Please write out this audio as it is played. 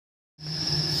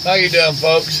How you doing,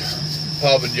 folks?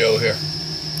 Papa Joe here.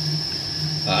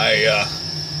 I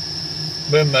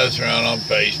been messing around on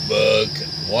Facebook,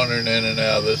 wandering in and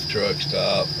out of this truck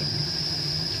stop, and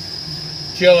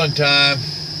killing time.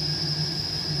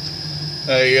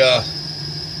 A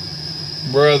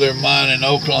brother of mine in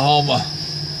Oklahoma,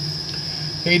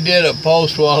 he did a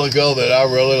post a while ago that I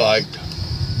really liked,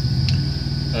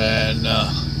 and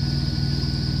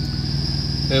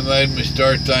it made me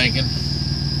start thinking.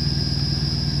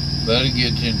 That'll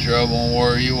get you in trouble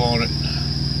where you want it.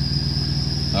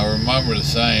 I remember the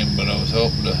saying, but I was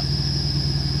hoping to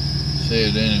see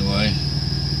it anyway.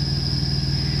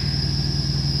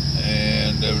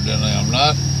 And evidently I'm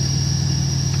not.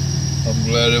 I'm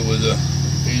glad it was a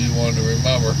easy one to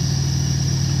remember.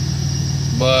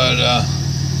 But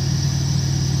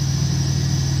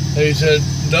he said,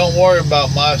 don't worry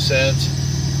about my sins.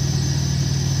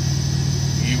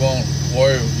 You won't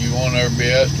ever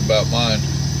be asked about mine.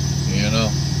 You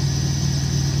know,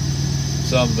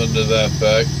 something to that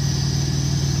effect.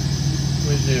 Let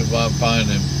me see if I can find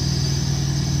him.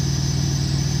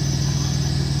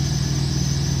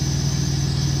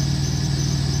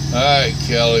 Alright,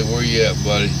 Kelly, where you at,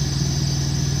 buddy?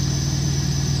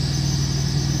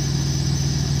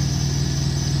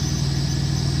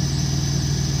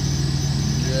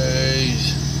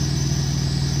 J's.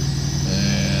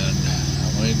 And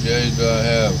how many J's do I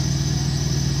have?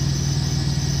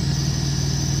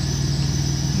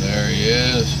 There he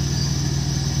is.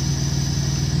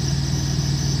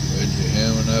 Would you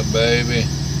hemming that baby?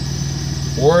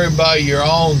 Worry about your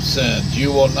own sins.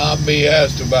 You will not be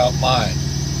asked about mine.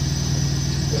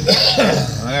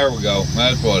 There we go.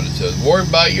 That's what it says. Worry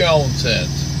about your own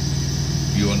sins.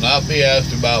 You will not be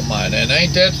asked about mine. And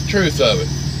ain't that the truth of it?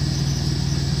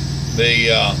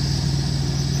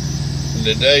 In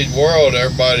today's world,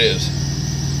 everybody is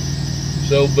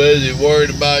so busy worried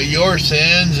about your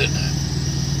sins and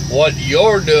what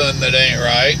you're doing that ain't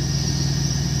right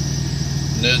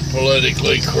in this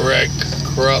politically correct,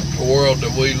 corrupt world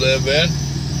that we live in.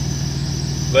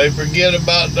 They forget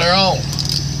about their own.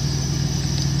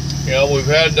 You know, we've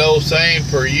had those saying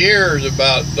for years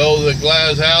about those at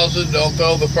glass houses don't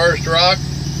throw the first rock.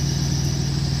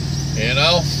 You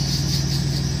know,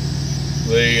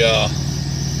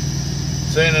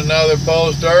 seen another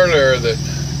post earlier that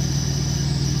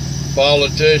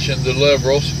politicians, the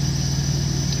liberals,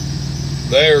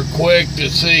 they are quick to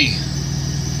see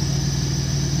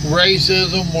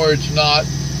racism where it's not,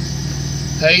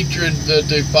 hatred that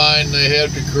they find they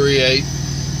have to create,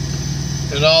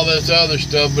 and all this other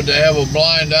stuff, but they have a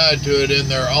blind eye to it in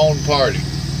their own party.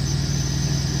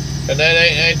 And that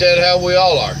ain't that how we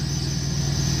all are?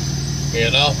 You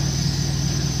know?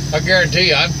 I guarantee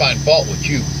you I can find fault with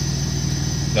you.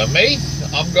 Now me,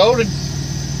 I'm golden.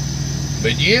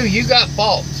 But you got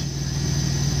faults.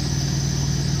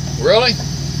 Really?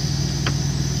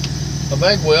 I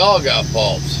think we all got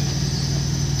faults.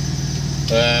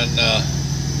 And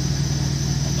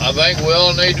I think we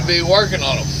all need to be working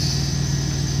on them.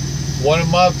 One of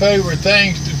my favorite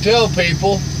things to tell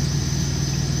people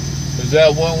is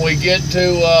that when we get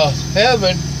to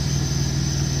heaven,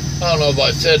 I don't know if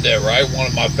I said that right, one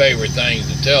of my favorite things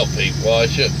to tell people, I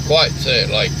shouldn't quite say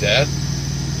it like that,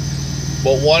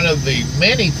 but one of the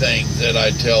many things that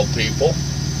I tell people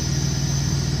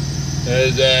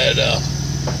is that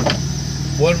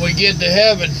when we get to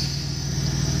heaven,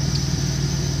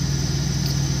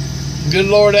 good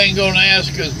Lord ain't going to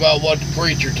ask us about what the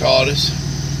preacher taught us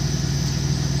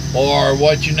or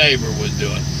what your neighbor was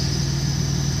doing.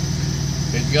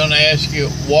 He's going to ask you,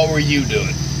 what were you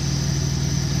doing?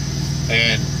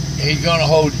 And he's going to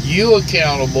hold you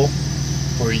accountable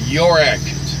for your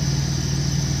actions.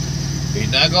 He's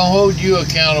not going to hold you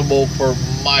accountable for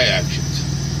my actions.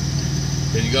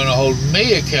 He's going to hold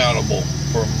me accountable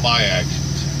for my actions.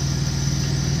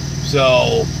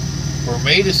 So, for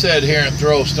me to sit here and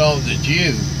throw stones at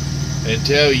you and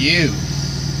tell you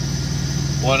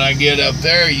when I get up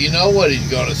there, you know what he's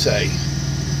going to say.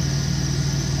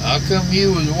 How come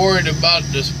you was worried about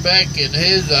the speck in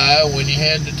his eye when you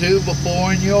had the two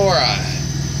before in your eye?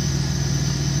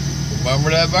 Remember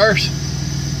that verse?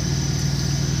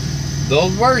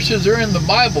 Those verses are in the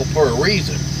Bible for a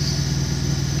reason.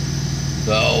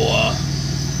 So,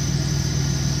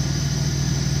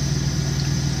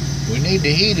 we need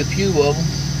to heed a few of them.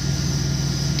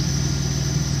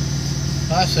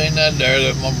 I seen that there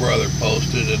that my brother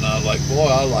posted, and I was like, boy,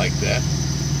 I like that.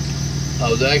 I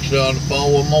was actually on the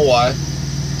phone with my wife.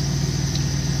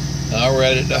 I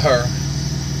read it to her.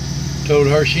 Told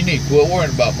her she need to quit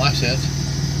worrying about my sins.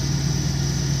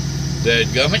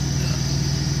 Dadgummit.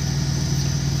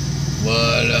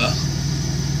 But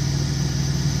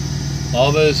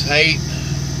all this hate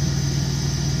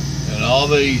and all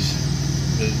this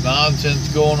nonsense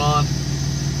going on.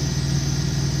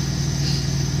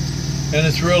 And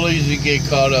it's real easy to get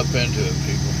caught up into it,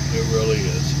 people. It really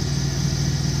is.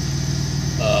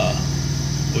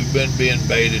 We've been being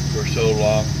baited for so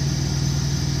long.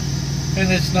 And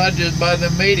it's not just by the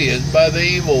media, it's by the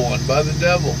evil one, by the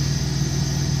devil.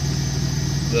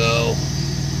 So,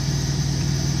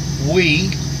 we,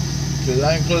 because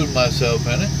I include myself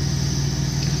in it,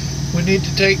 we need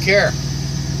to take care.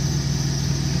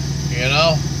 You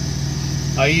know,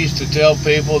 I used to tell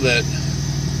people that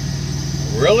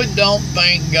I really don't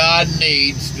think God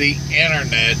needs the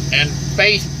internet and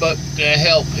Facebook to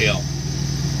help him.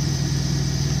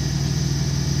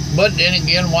 But then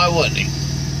again, why wouldn't he?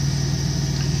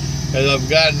 As I've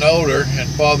gotten older and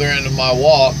farther into my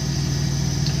walk,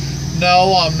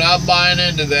 no, I'm not buying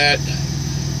into that.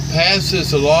 Pass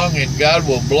this along and God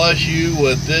will bless you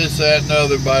with this, that, and the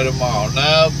other by tomorrow.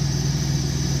 No,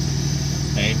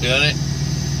 ain't done it.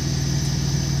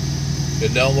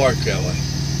 It don't work that way.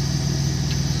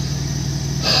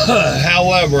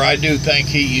 However, I do think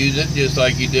he used it just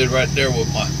like he did right there with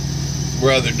my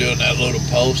brother doing that little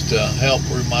post to help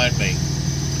remind me.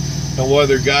 And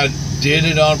whether God did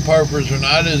it on purpose or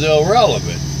not is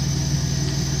irrelevant.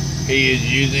 He is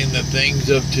using the things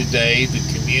of today, the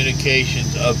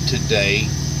communications of today,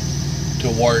 to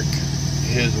work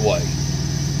his way.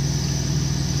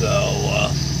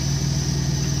 So,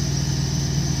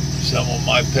 some of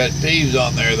my pet peeves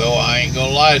on there, though, I ain't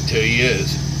gonna lie to you,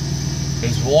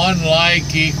 is 1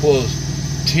 like equals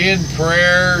 10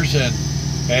 prayers, and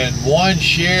 1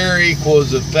 share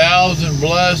equals 1,000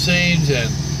 blessings,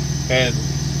 and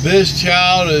this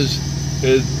child is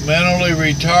mentally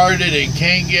retarded and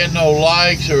can't get no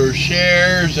likes or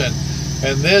shares, and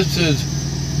this is,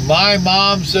 my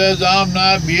mom says I'm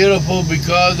not beautiful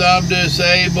because I'm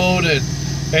disabled,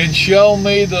 and show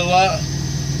me the love.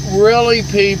 Really,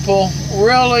 people?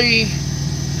 Really?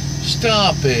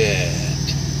 Stop it.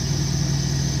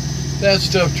 That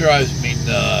stuff drives me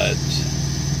nuts.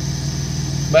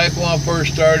 Back when I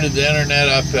first started the internet,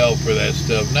 I fell for that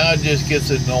stuff. Now it just gets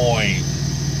annoying.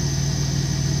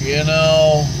 You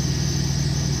know?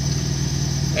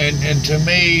 And to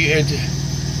me,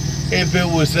 if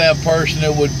it was that person,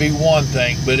 it would be one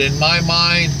thing. But in my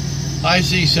mind, I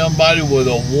see somebody with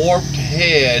a warped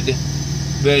head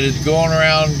that is going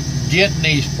around getting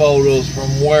these photos from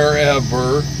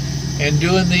wherever and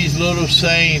doing these little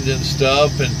sayings and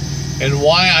stuff, and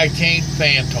why I can't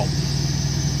phantom.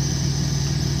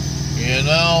 You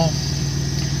know?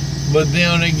 But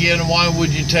then again, why would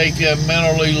you take that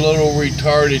mentally little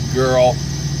retarded girl,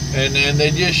 and they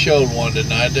just showed one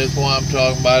tonight, that's why I'm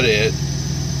talking about it,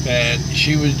 and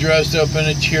she was dressed up in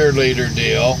a cheerleader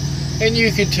deal, and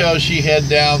you could tell she had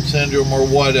Down syndrome or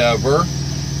whatever,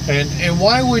 and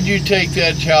why would you take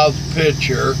that child's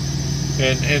picture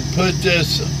and put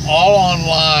this all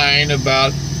online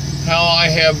about how I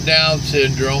have Down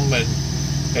syndrome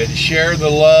and share the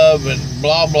love and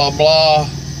blah, blah, blah.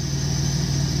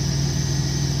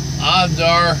 Odds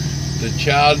are the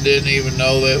child didn't even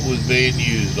know that was being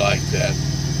used like that.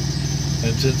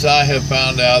 And since I have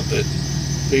found out that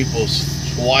people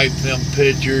swipe them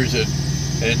pictures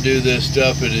and do this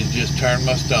stuff, it has just turned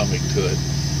my stomach to it.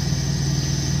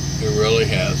 It really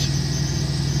has.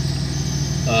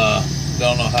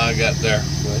 Don't know how I got there,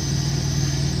 but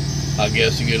I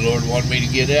guess the good Lord wanted me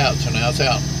to get out, so now it's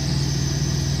out.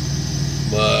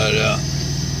 But,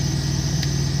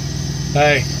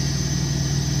 hey,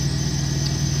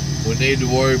 we need to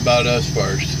worry about us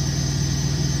first.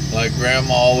 Like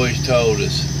Grandma always told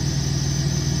us,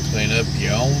 clean up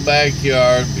your own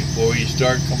backyard before you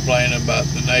start complaining about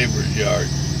the neighbor's yard.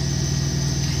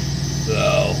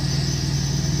 So,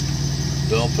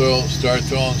 don't start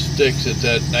throwing sticks at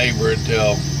that neighbor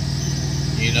until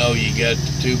you know you got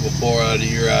the 2 before out of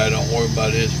your eye. Don't worry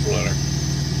about his splinter.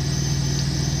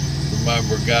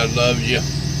 Remember, God loves you.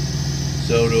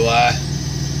 So do I.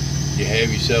 You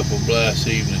have yourself a blessed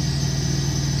evening.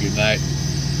 Good night.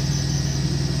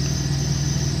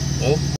 Oh.